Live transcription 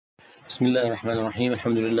بسم الله الرحمن الرحيم.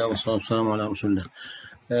 الحمد لله والصلاة والسلام على رسول الله.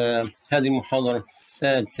 هذه المحاضرة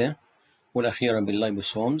الثالثة والأخيرة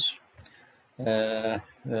باللايبوسومز.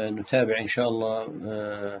 نتابع إن شاء الله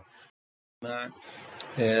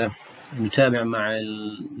نتابع مع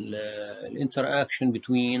الانتراكشن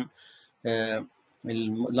between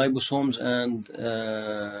اللايبوسومز and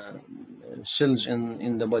cells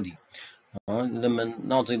in the body. لما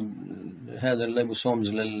نعطي هذا اللايبوسومز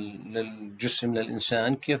للجسم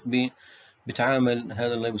للإنسان كيف بتعامل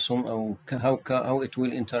هذا اللايبوسوم أو how it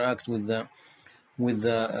will interact with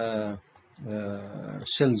the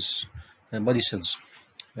cells body cells.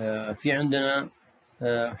 في عندنا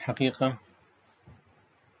حقيقة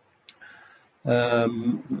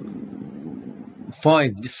 5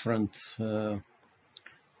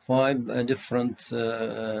 different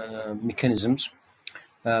mechanisms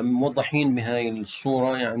موضحين بهاي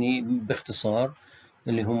الصورة، يعني باختصار،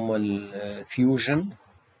 اللي هم الفيوجن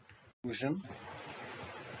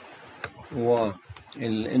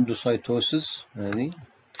والاندوسايتوسيس، هذه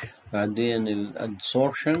بعدين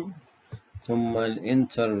الادسوربشن، ثم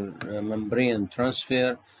الانتر ممبرين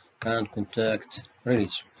ترانسفير and contact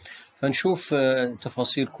release. فنشوف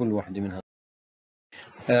تفاصيل كل واحدة من هذه.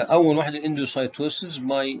 أول واحدة الاندوسايتوسيس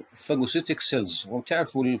باي فاجوسيتيك سيلز،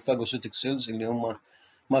 وبتعرفوا الفاجوسيتيك سيلز اللي هم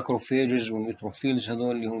ماكروفيجز والنيوتروفيلز،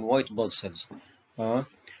 هذول اللي هم white blood cells.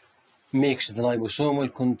 Makes the liposomal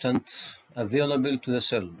content available to the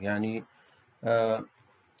cell، يعني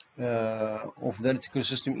of the reticular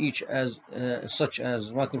system each as such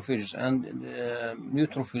as macrophages and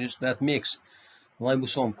neutrophils that makes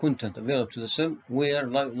liposome content available to the cell, where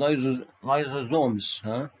lysosomes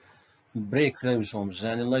break lysosomes،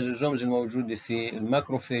 يعني اللايزوزومز الموجودة في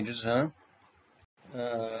الماكروفاجز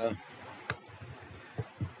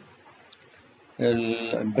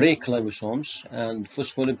break liposomes and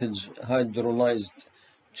phospholipids hydrolyzed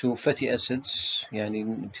to fatty acids،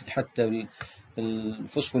 يعني حتى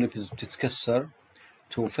الفوسفوليبيدز بتتكسر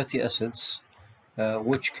to fatty acids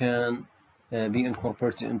which can be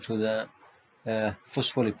incorporated into the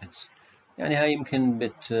phospholipids. يعني هاي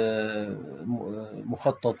يمكن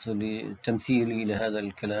مخطط لتمثيلي لهذا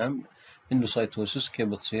الكلام. اندوسايتوسيس كيف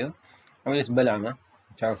بتصير؟ عملية بلعمة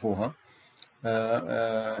تعرفوها.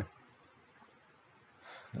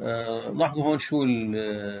 لاحظوا هون شو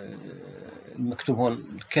المكتوب هون،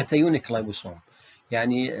 الكاتايونيك لايبوسوم،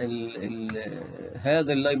 يعني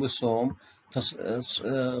هذا اللايبوسوم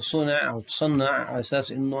صنع أو تصنع على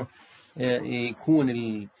أساس إنه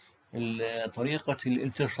يكون طريقة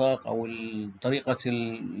الالتصاق أو طريقة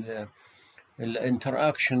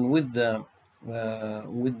الانتراكشن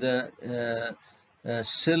with the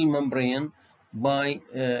cell membrane by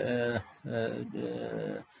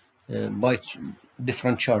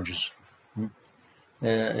different charges.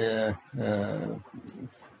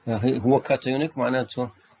 هو كاتايونيك معناته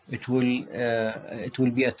it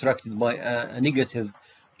will be attracted by a negative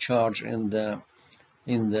charge on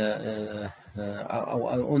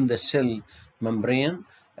the cell membrane,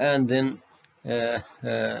 and then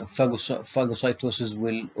phagocytosis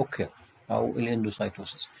will occur أو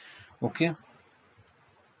الإندوسايتوسيس. أوكي،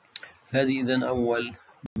 هذه إذن أول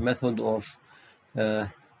method of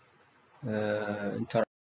interaction.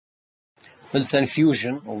 The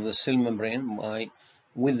fusion of the cell membrane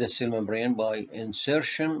with the cell membrane by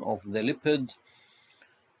insertion of the lipid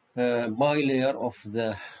bilayer of the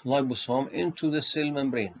liposome into the cell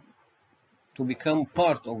membrane to become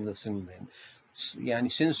part of the cell membrane. يعني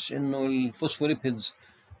since إنه الفوسفوليبيدز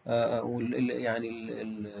يعني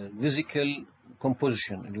الفيزيكال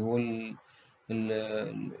composition اللي هو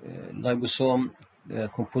اللايبوسوم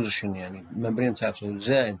composition، يعني الممبرين تاعته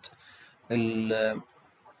زائد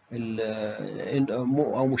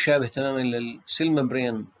أو مشابه تماما للسيل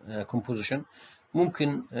ممبرين كومبوزيشن،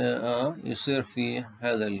 ممكن يصير في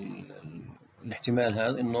هذا الاحتمال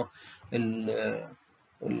هذا إنه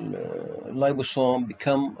اللايبوسوم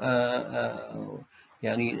become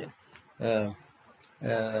يعني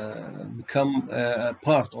become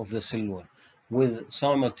part of the cell wall with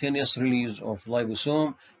simultaneous release of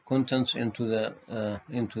liposome contents into the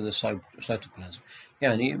cytoplasm.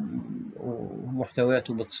 يعني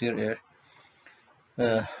محتوياته بتصير ايش؟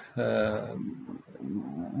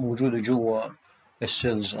 موجودة جوا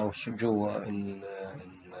السيلز أو جوا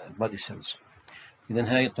البادي سيلز. إذن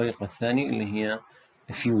هاي الطريقة الثانية اللي هي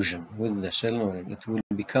fusion with the cell membrane. It will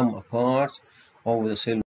become a part of the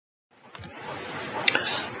cell.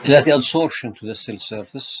 That adsorption to the cell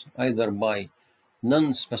surface either by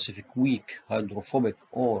non-specific weak hydrophobic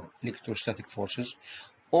or electrostatic forces,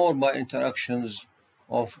 or by interactions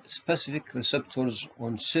of specific receptors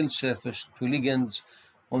on cell surface to ligands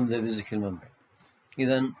on the vesicle membrane.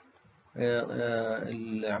 إذن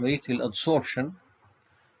عملية الادسوربشن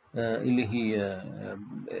اللي هي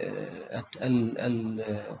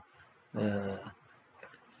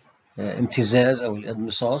الامتزاز أو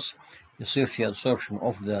الانمصاص، يصير في adsorption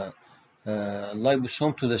of the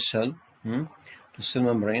liposome to the cell, to cell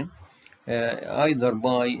membrane, either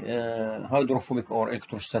by hydrophobic or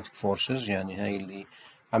electrostatic forces. يعني هاي اللي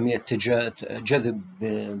عملية جذب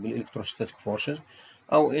بالإلكتروستاتيك forces،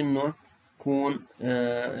 أو إنه يكون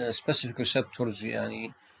specific receptors،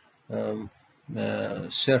 يعني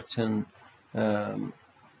certain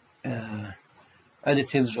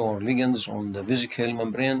additives or ligands on the vesicle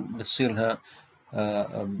membrane بتصير لها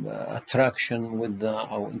attraction with the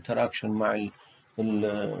أو interaction مع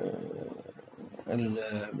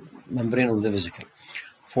membrane of the vesicle.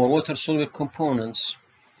 For water soluble components,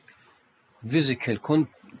 vesicle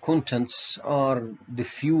contents are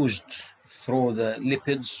diffused through the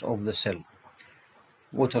lipids of the cell.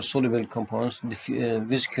 Water soluble components,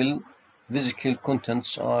 vesicle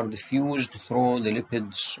contents are diffused through the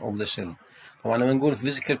lipids of the cell. طبعا لما نقول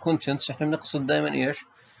physical contents احنا بنقصد دائما ايش؟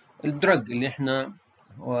 الدرج اللي احنا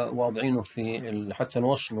واضعينه في حتى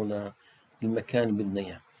نوصله للمكان اللي بدنا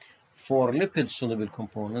اياه. For lipid soluble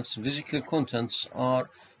components, physical contents are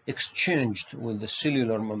exchanged with the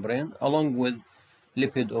cellular membrane along with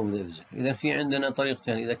lipid of the vesicle. إذا في عندنا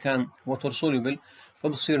طريقتين، إذا كان water soluble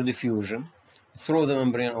فبصير diffusion through the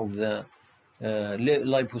membrane of the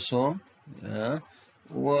liposome,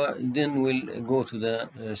 then will go to the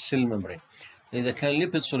cell membrane. إذا كان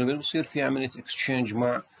lipid soluble بصير في عملية exchange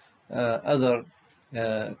مع other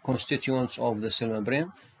constituents of the cell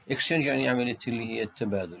membrane. exchange يعني عملية اللي هي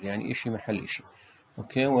التبادل، يعني إشي محل إشي.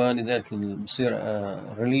 أوكي، ولذلك بصير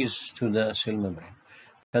release to the cell membrane.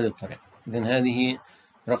 هذه الطريقة. إذن هذه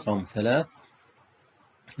رقم 3،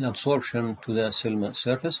 absorption to the cell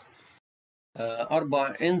surface.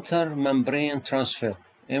 4 intermembrane transfer.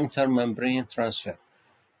 intermembrane transfer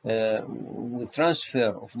with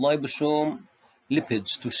transfer of liposome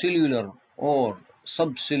lipids to cellular or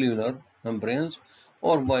subcellular membranes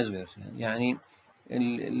or vice versa. يعني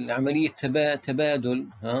العملية تبادل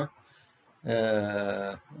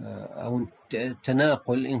أو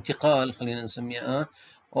تناقل، انتقال خلينا نسميها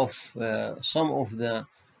of some of the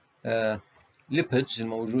lipids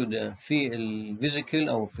الموجودة في الفيزيكل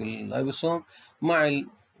أو في اللايبوسوم مع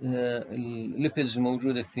الليبيدز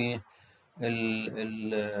الموجودة في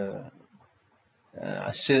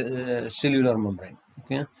السيلولار ممبرين.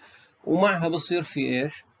 اوكي، ومعها بصير في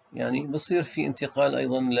ايش؟ يعني بصير في انتقال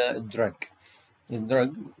ايضا للدرج.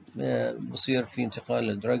 الدرج بصير في انتقال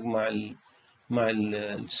للدرج مع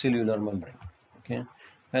السيلولار ممبرين. اوكي،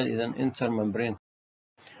 هذا اذا انتر ممبرين.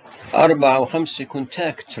 4 و5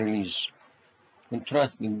 contact release.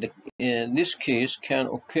 This case can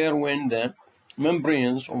occur when the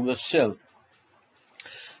membranes of the cell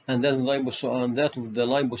and that of the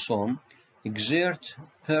liposome exert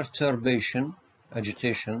perturbation,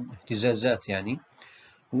 agitation, اهتزازات يعني,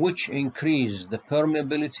 which increase the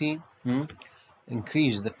permeability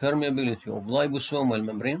of liposomal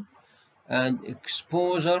membrane and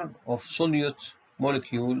exposure of solute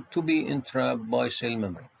molecule to be entrapped by cell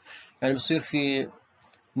membrane. يعني بصير في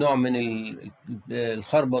نوع من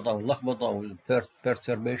الخربطة أو اللخبطة أو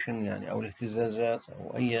perturbation يعني، أو الاهتزازات،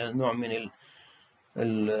 أو أي نوع من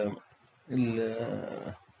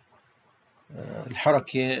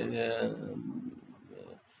الحركة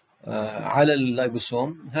على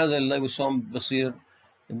اللايبوسوم. هذا اللايبوسوم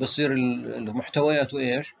بصير محتوياته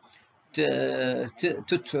إيش؟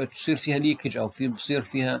 تصير فيها ليكج، أو بصير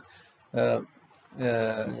فيها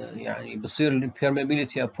يعني بصير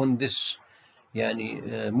permeability upon this يعني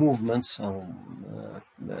movements أو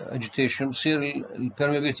agitation، بصير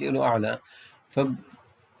permeability له أعلى،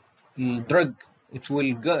 فالدرج it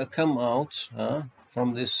will come out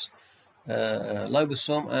from this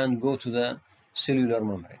liposome and go to the cellular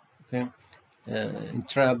membrane. Okay,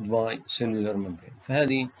 entrapped by cellular membrane.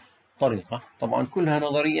 فهذه طريقة، طبعا كلها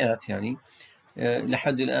نظريات يعني،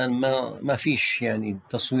 لحد الآن ما فيش يعني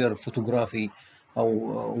تصوير فوتوغرافي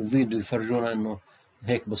أو فيديو يفرجونا إنه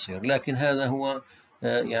هيك بصير، لكن هذا هو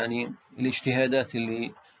يعني الاجتهادات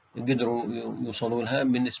اللي قدروا يوصلوا لها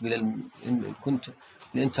بالنسبة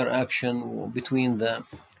للinteraction between the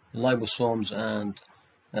liposomes and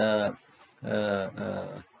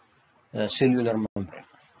cellular membrane.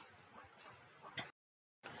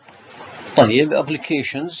 طيب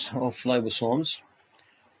applications of liposomes.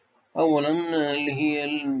 أولا اللي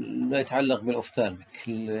هي ما يتعلق بالأوفثالميك،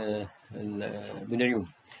 بالعيون.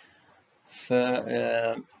 ف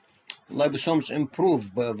liposomes improve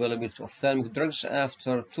bioavailability of ophthalmic drugs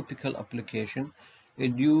after topical application.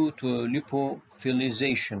 due to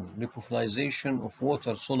lipophilization of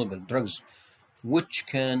water-soluble drugs which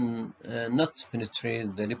can not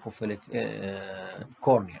penetrate the lipophilic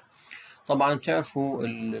cornea. طبعا تعرفوا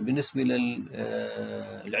بالنسبة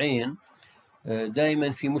للعين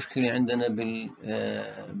دائما في مشكلة عندنا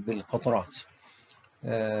بالقطرات.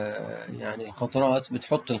 يعني القطرات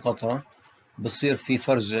بتحط القطرة بتصير في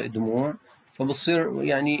فرز دموع، فبتصير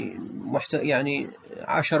يعني يعني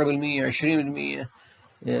 10% 20%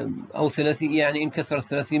 أو 30، يعني إن كثر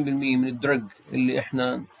 30% من الدرج اللي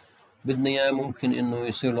إحنا بدنا إياه ممكن إنه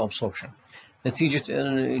يصير له absorption نتيجة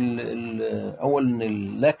أولا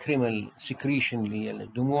اللاكريمال سكريشن اللي هي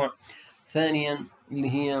الدموع، ثانيا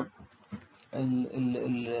اللي هي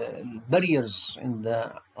الباريرز in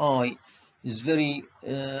the eye is very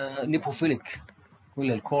lipophilic،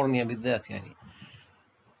 ولا الكورنيا بالذات. يعني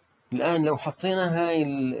الآن لو حطينا هاي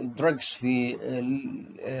الدراجز في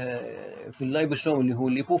اللايبوسوم اللي هو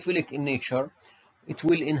lipophilic in nature it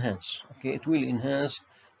will enhance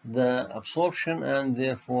the absorption and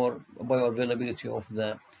therefore bioavailability of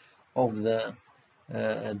the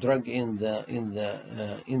drug in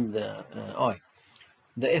the eye.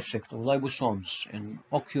 The effect of liposomes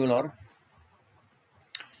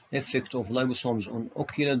on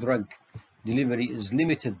ocular drug delivery is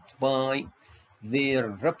limited by their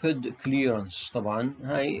rapid clearance. طبعا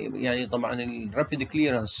هاي يعني طبعا الرابid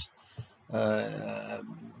clearance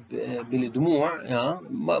بالدموع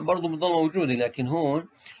برضو بتضل موجودة، لكن هون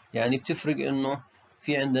يعني بتفرق انه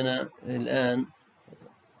في عندنا الان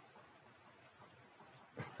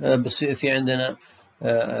بصير في عندنا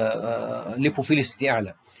lipophilicity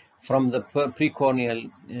اعلى from the precorneal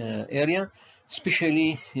area,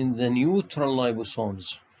 especially in the neutral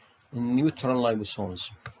liposomes. neutral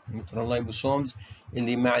liposomes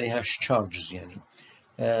اللي ما عليهاش charges، يعني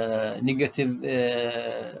negative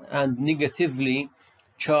and negatively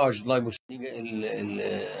charged liposomes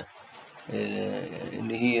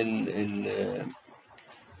اللي هي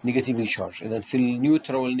negatively charged. إذا في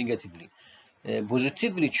النيوترال negatively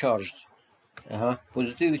positively charged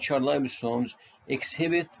liposomes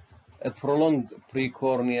exhibit a prolonged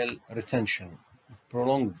precorneal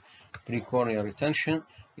retention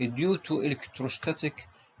due to electrostatic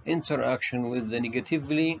interaction with the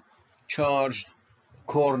negatively charged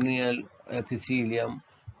corneal epithelium,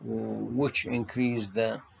 which increase the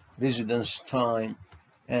residence time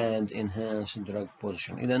and enhance drug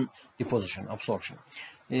deposition absorption.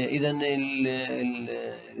 إذا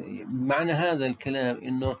معنى هذا الكلام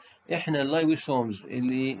إنه إحنا اللايبوسومز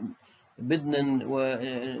اللي بدنا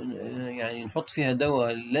يعني نحط فيها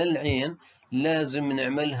دواء للعين لازم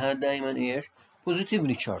نعملها دائما إيش؟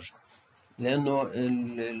 positively charged، لأنه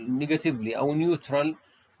النيجاتيفلي أو نيوترال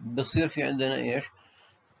بصير في عندنا إيش؟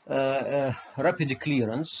 rapid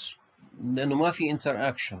clearance لأنه ما في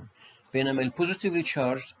interaction، بينما البوزيتيفلي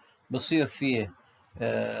تشارج بصير فيه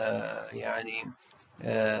يعني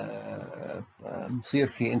بصير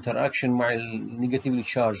في interaction مع النيجاتيفلي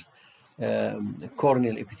تشارج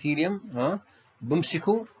corneal epithelium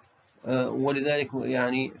بمسكوا، ولذلك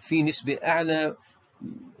يعني في نسبة أعلى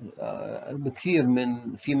بكثير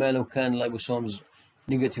من فيما لو كان اللايبوسومز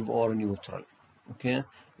نيجاتيف أو نيوترال. اوكي،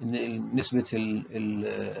 نسبة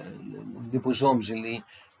الليبوسومز اللي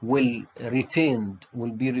will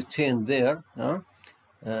be retained there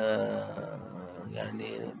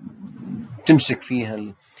يعني تمسك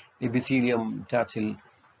فيها الابيثيليوم بتاعت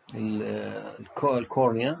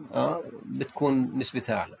الكورنيا بتكون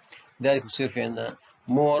نسبتها أعلى، لذلك بصير في عندنا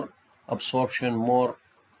more absorption, more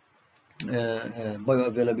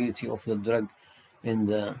bioavailability of the drug in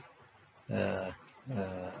the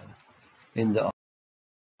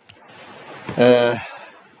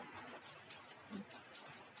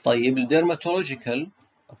طيب الديرماتولوجيكال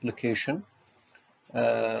application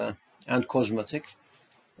and cosmetic.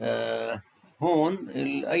 هون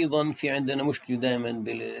أيضا في عندنا مشكلة دائما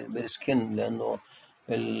بالسكن، لأنه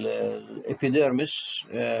الإبيديرمس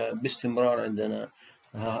باستمرار عندنا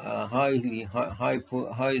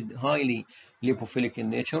highly lipophilic in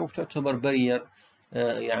nature، وتعتبر barrier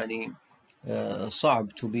يعني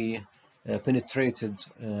صعب to be penetrated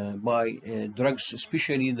by drugs,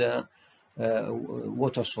 especially the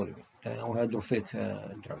water soluble أو hydrophilic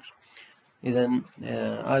drugs. Then,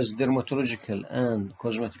 as dermatological and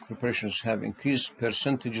cosmetic preparations have increased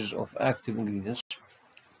percentages of active ingredients,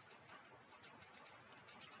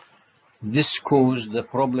 this caused the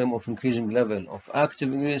problem of increasing level of active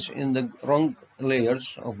ingredients in the wrong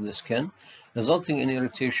layers of the skin, resulting in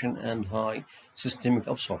irritation and high systemic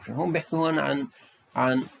absorption. هم بيحكوا هنا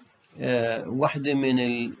عن واحدة من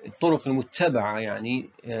الطرق المتبعة يعني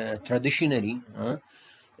traditionally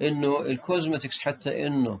إنه الكوزمتكس حتى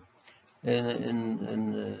إنه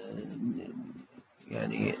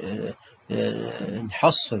يعني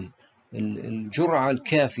نحصل الجرعة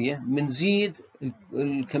الكافية، بنزيد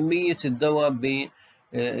كمية الدواء بال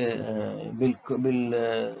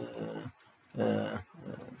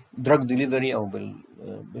drug delivery أو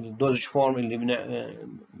بالدوزج فورم اللي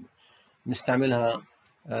بنستعملها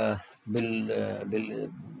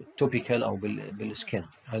بالتوبيكال أو بالسكين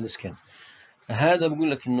على السكين. هذا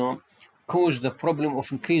بقول لك إنه cause the problem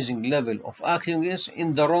of increasing level of active ingredients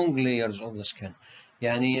in the wrong layers of the skin.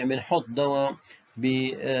 يعني بنحط دواء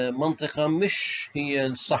بمنطقة مش هي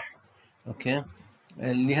الصح، اوكي،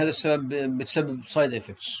 لهذا السبب بتسبب سايد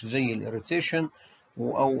افكتس زي الاريتيشن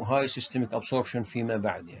او هاي سيستميك ابسوربشن فيما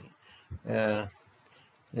بعد. يعني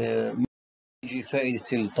يجي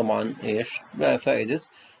فائدة طبعا ايش؟ لا، فائدة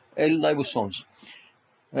اللايبوسومز.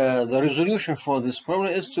 The resolution for this problem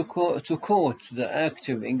is to coat the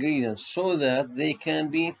active ingredients so that they can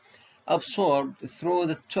be absorbed through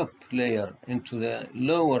the top layer into the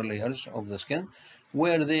lower layers of the skin,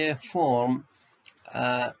 where they form a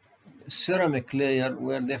ceramic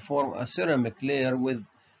layer with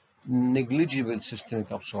negligible systemic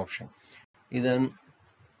absorption. إذا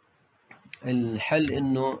الحل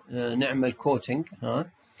إنه نعمل كوتنج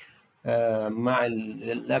مع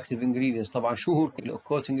الاكتيف انجريدينتس. طبعا شو هو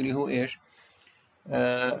الكوتنج؟ اللي هو ايش؟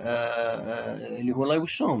 اللي هو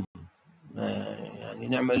لايبوسوم. يعني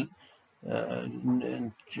نعمل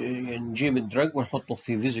نجيب الدرج ونحطه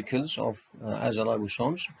في vesicles of as a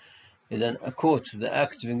liposomes. إذا coat the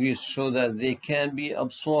active ingredients so that they can be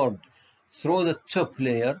absorbed through the top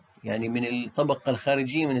layer، يعني من الطبقة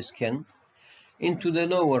الخارجية من السكن into the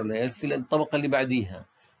lower layer، في الطبقة اللي بعديها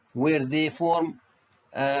where they form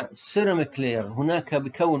ceramic layer. هناك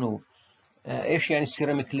بكونه ايش يعني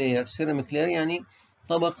السيراميك لاير؟ سيراميك لاير يعني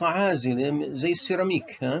طبقة عازلة زي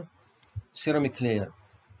السيراميك، سيراميك لاير،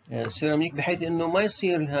 سيراميك، بحيث انه ما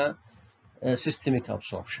يصير لها سيستميك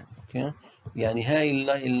ابسوربشن. اوكي، يعني هاي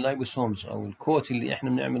اللايبوسومز او الكوت اللي احنا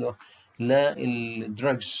بنعمله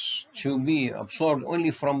للدراجز to be absorbed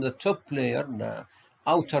only from the top layer, the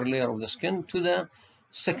outer layer of the skin to the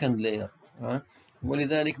second layer.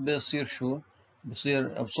 ولذلك بيصير شو؟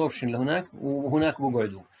 بصير absorption لهناك وهناك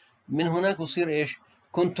بقعدوا. من هناك بصير ايش؟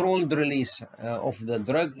 controlled release of the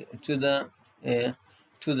drug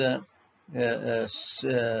to the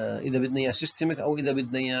إذا بدنا إياه systemic أو إذا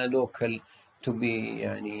بدنا إياه local to be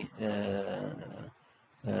يعني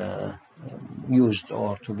used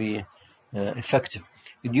or to be effective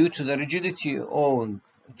due to the rigidity owing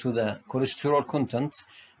to the cholesterol content.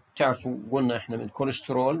 تعرفوا قلنا إحنا من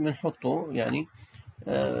الكوليسترول بنحطه يعني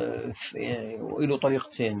له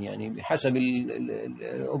طريقتين يعني بحسب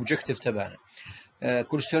الأوبجكتيف تبعنا.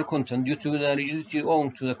 cholesterol content. Due to the rigidity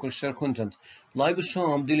owing to the cholesterol content,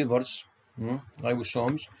 liposomes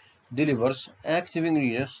delivers active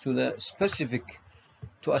ingredients to the specific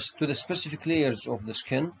layers of the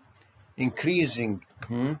skin, increasing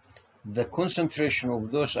the concentration of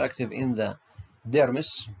those active in the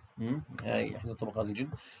dermis,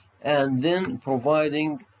 and then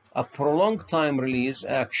providing a prolonged time release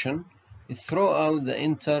action throughout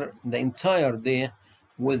the entire day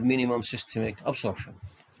with minimum systemic absorption.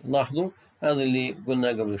 لاحظوا هذا اللي قلنا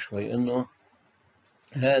قبل شوي، انه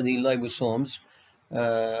هذه اللايبوسومز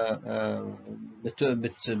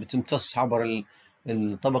بتمتص عبر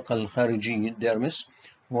الطبقة الخارجية الديرمس،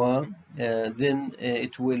 و then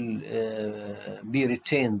it will be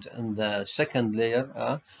retained in the second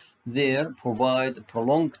layer. there provide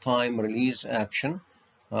prolonged time release action.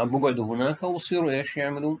 بقعدوا هناك ويصيروا ايش؟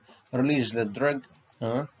 يعملوا release للدرج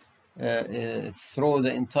through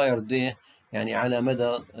the entire day، يعني على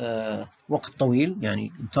مدى وقت طويل،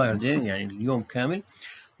 يعني entire day يعني اليوم كامل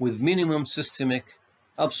with minimum systemic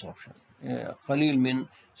absorption، قليل من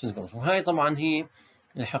systemic absorption. هاي طبعا هي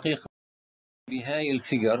الحقيقة بهاي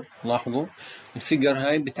الفيجر. لاحظوا الفيجر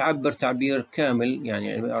هاي بتعبر تعبير كامل،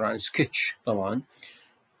 يعني عبارة عن سكتش طبعا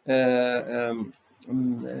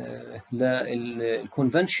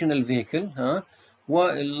للconventional vehicle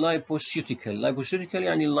واللايبوسيوتيكال. لايبوسيوتيكال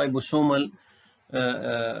يعني اللايبوسومال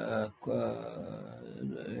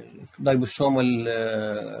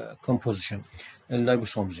composition،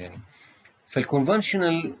 اللايبوسومز يعني.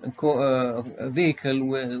 فالconventional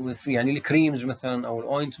vehicle يعني الكريمز مثلا او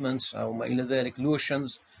الاوينتمنتس او ما الى ذلك،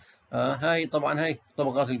 لوشنز، هاي طبعا هاي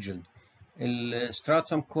طبقات الجلد،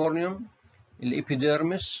 الستراتم كورنيوم،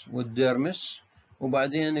 الابيديرمس والديرمس،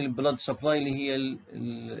 وبعدين البلد سبلاي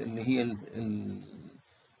اللي هي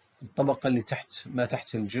الطبقة اللي ما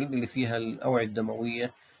تحت الجلد اللي فيها الأوعية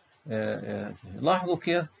الدموية. لاحظوا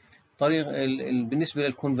كيف طريق بالنسبة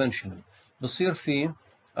للكونفنشنال بصير فيه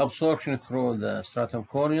absorption through the stratum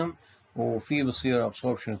corneum، وفي بصير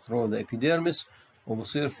absorption through the epidermis،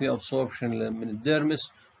 وبصير في absorption من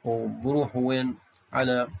الديرمس، وبروحوا وين؟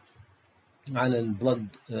 على البلد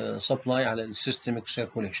سبلاي، على السيستميك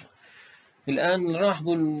سيركوليشن. الآن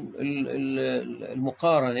نلاحظوا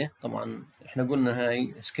المقارنة. طبعا احنا قلنا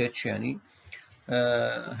هاي سكتش، يعني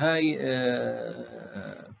هاي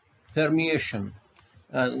permeation.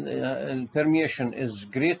 permeation is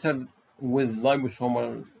greater with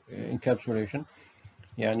liposomal encapsulation،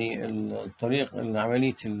 يعني الطريق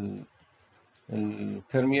عملية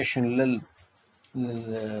permeation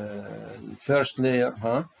للفيرست لاير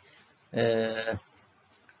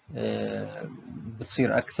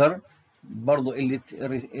بتصير أكثر. برضو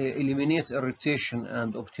eliminate irritation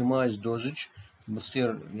and optimize dosage،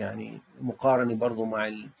 بتصير يعني مقارنة برضو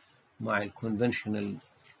مع conventional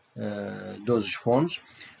dosage forms.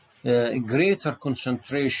 Greater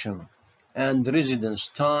concentration and residence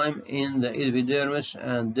time in the epidermis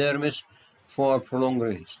and dermis for prolonged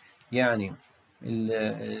release. يعني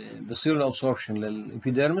بصير له absorption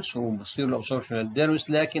للإبيديرمس وبصير له absorption للديرمس،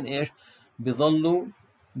 لكن إيش؟ بيظلوا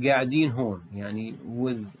قاعدين هون، يعني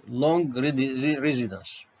with long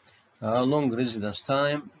residence long residence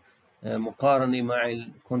time مقارنة مع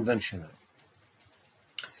الكونفنشنال.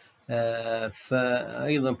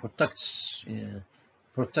 فأيضا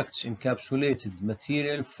protects encapsulated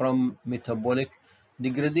material from metabolic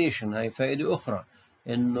degradation. هاي فائدة أخرى،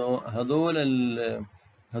 إنه هذول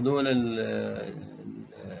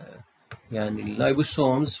يعني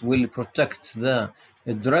اللايبوسومز will protect the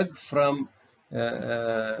drug from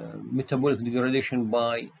metabolic degradation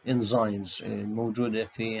by enzymes موجودة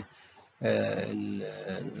في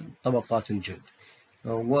طبقات الجلد.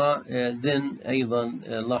 وذن أيضا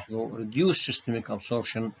لاحظوا reduced systemic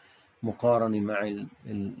absorption مقارنة مع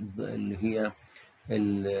اللي هي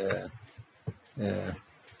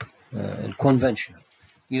الكونفنشنال.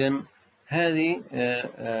 إذا هذه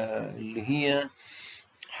اللي هي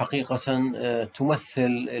حقيقة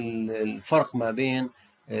تمثل الفرق ما بين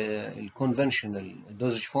الكونفنشنال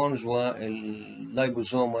دوزج فورمز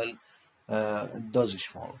واللايبوزومال دوزج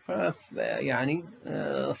فورم. يعني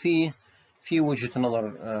في وجهة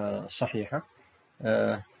نظر صحيحة.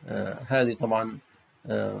 هذه طبعا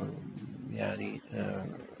يعني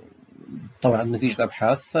طبعا نتيجة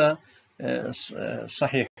أبحاث،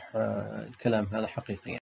 صحيح الكلام هذا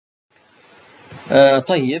حقيقي.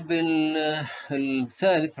 طيب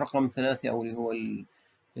الثالث، رقم 3، أو اللي هو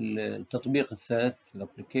التطبيق الثالث،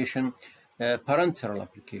 الابليكيشن parenteral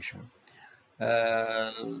application.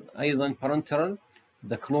 أيضا parenteral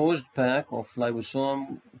the closed pack of liposome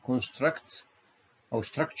constructs أو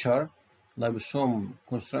structure liposomal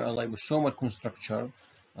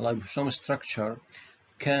structure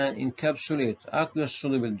can encapsulate aqueous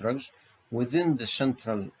soluble drugs within the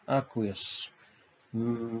central aqueous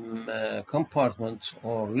compartment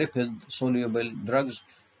or lipid soluble drugs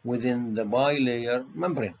within the bilayer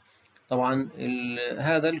membrane. طبعا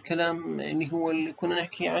هذا الكلام اللي هو اللي كنا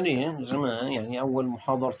نحكي عليه زمان، يعني أول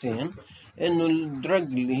محاضرتين، إنه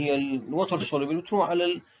الدرج اللي هي الوتر soluble بتروح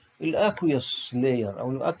على الأكويوس لاير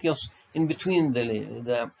أو الأكويوس in between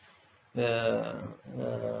the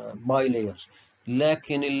bilayers،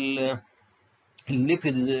 لكن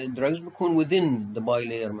الليبيد drugs بيكون within the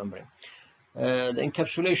bilayer membrane. The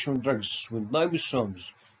encapsulation of drugs with liposomes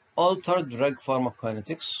alter drug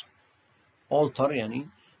pharmacokinetics. alter يعني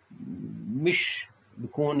مش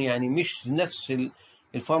بيكون، يعني مش نفس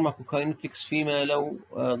الفارماكوكاينetics فيما لو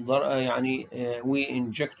يعني we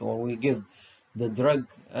inject or we give the drug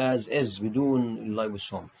as is بدون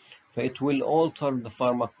اللايبوسوم. it will alter the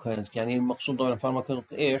pharmacokinetics. يعني المقصود طبعا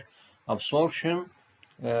pharmacokinetics ايش؟ absorption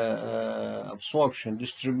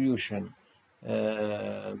distribution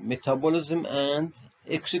metabolism and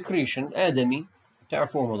excretion آدمي،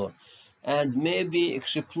 تعرفوهم هذول. and may be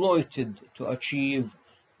exploited to achieve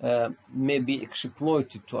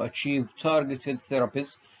targeted therapies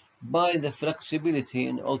by the flexibility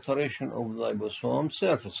and alteration of the liposome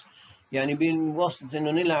surface. يعني بواسطة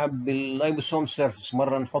إنه نلعب باللايبوسوم surface،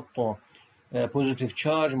 مرة نحطه positive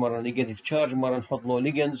charge، مرة negative charge، مرة نحط له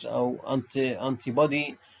ligands أو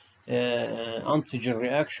antibody antigen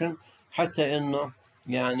reaction، حتى إنه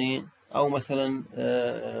يعني أو مثلا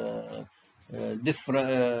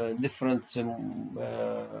different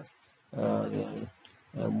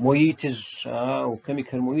moieties أو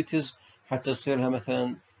chemical moieties، حتى يصير لها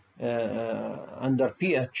مثلا under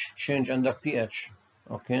pH change under pH،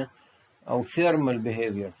 أوكي، أو thermal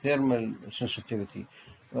behavior thermal sensitivity.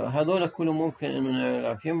 هذول كلهم ممكن إنه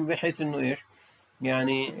نلعب فيهم، بحيث إنه إيش؟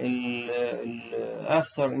 يعني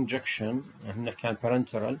after injection، نحكي عن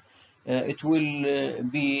parenteral، it will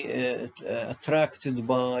be attracted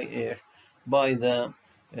by air, by the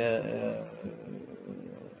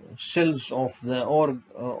cells of the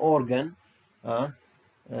organ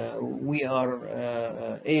we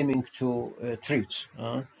are aiming to treat.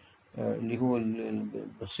 اللي هو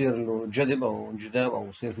بصير له جذب أو انجذاب أو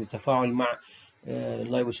يصير في تفاعل مع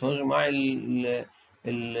اللايبوسومز مع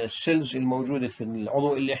السيلز الموجودة في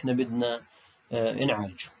العضو اللي احنا بدنا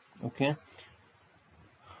نعالجه. اوكي.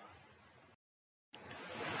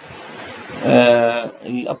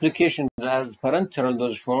 الابلكيشن parenteral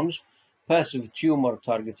dose forms passive tumor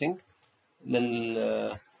targeting لل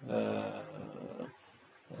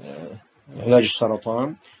علاج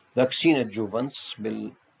السرطان، vaccine adjuvants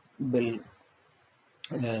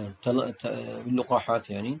باللقاحات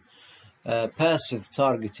يعني، passive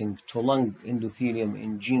targeting to lung endothelium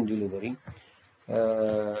in gene delivery،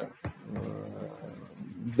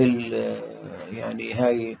 يعني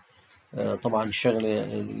هاي طبعا الشغله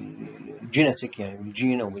الجينيتيك يعني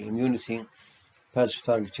بالجين او بالاميونيتي، passive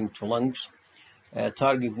targeting to lungs،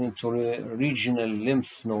 targeting to regional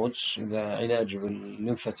lymph nodes إذا علاج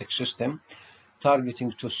بالlymphatic system،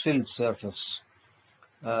 targeting to cell surface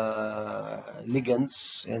ligands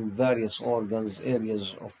in various organs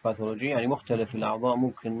areas of pathology، يعني مختلف الأعضاء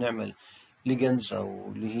ممكن نعمل ligands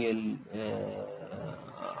أو اللي هي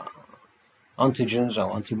antigens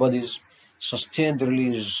أو antibodies، sustained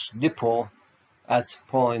release depot at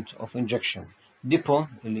point of injection. depot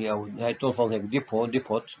اللي أو هاي تلفظ هيك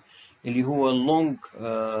depot اللي هو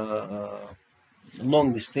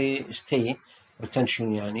long stay retention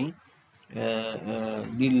يعني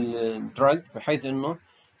للدراج بحيث انه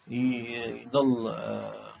يضل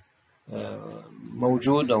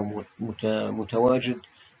موجود او متواجد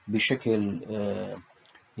بشكل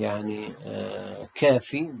يعني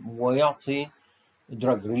كافي ويعطي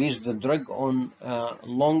drug release the drug on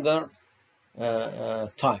longer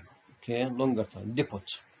time. okay longer time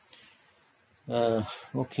depot.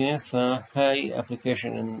 اوكي فهاي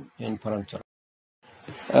application in parenteral.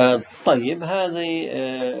 طيب هذه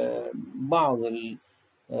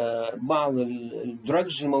بعض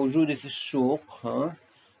الدراجز الموجودة في السوق،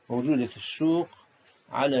 موجودة في السوق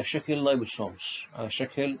على شكل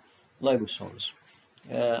لايبوسومز،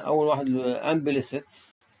 أول واحد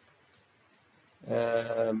أمبليسيت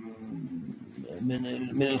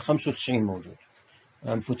من ال 95 موجود،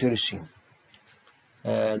 أمفوتيريسين،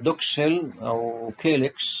 دوكسيل أو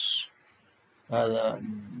كيليكس هذا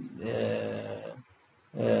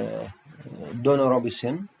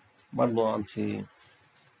دونوروبيسين برضو أنتي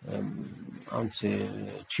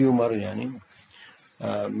تيومر يعني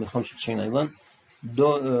من 95 أيضا،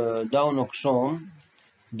 داونوكسوم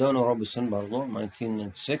دونوروبيسين برضو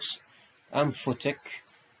 1996،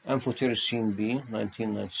 أمفوتيريسين بي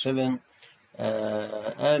 1997،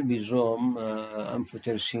 أمبيزوم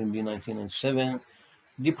أمفوتيريسين بي 1997،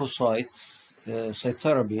 ديبوسايت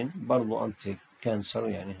سيتارابين برضو أنتي كانسر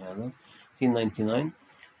يعني هذا 1999،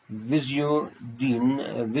 فيزيودين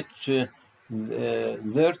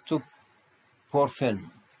فيرتوبورفين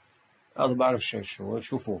هذا بعرف شو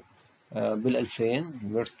شوفوا بال2000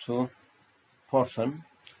 فيرتوبورفين،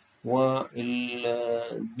 والديبوديور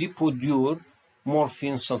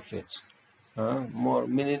مورفين سلفيت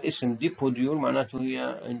من الاسم ديبوديور معناته هي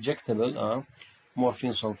انجكتبل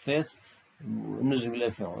مورفين سلفيت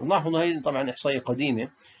نزل بال2000. لاحظوا هاي طبعا احصائيه قديمه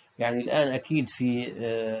يعني الان اكيد في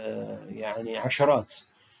يعني عشرات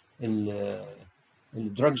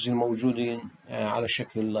الدراجز الموجودين على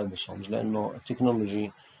شكل لايبوسومز لانه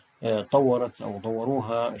التكنولوجي طورت او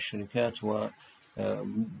طوروها الشركات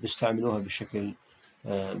وبيستعملوها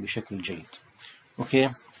بشكل جيد.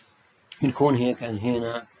 اوكي بنكون هيك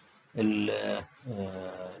انهينا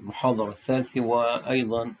المحاضرة الثالثة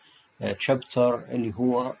وأيضا تشابتر اللي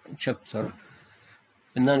هو تشابتر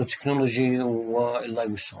النانو تكنولوجي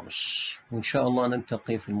واللايبوسومز، وإن شاء الله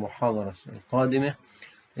نلتقي في المحاضرة القادمة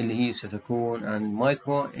اللي هي ستكون عن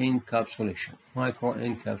مايكرو انكابسوليشن.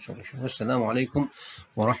 والسلام عليكم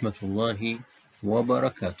ورحمة الله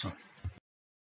وبركاته.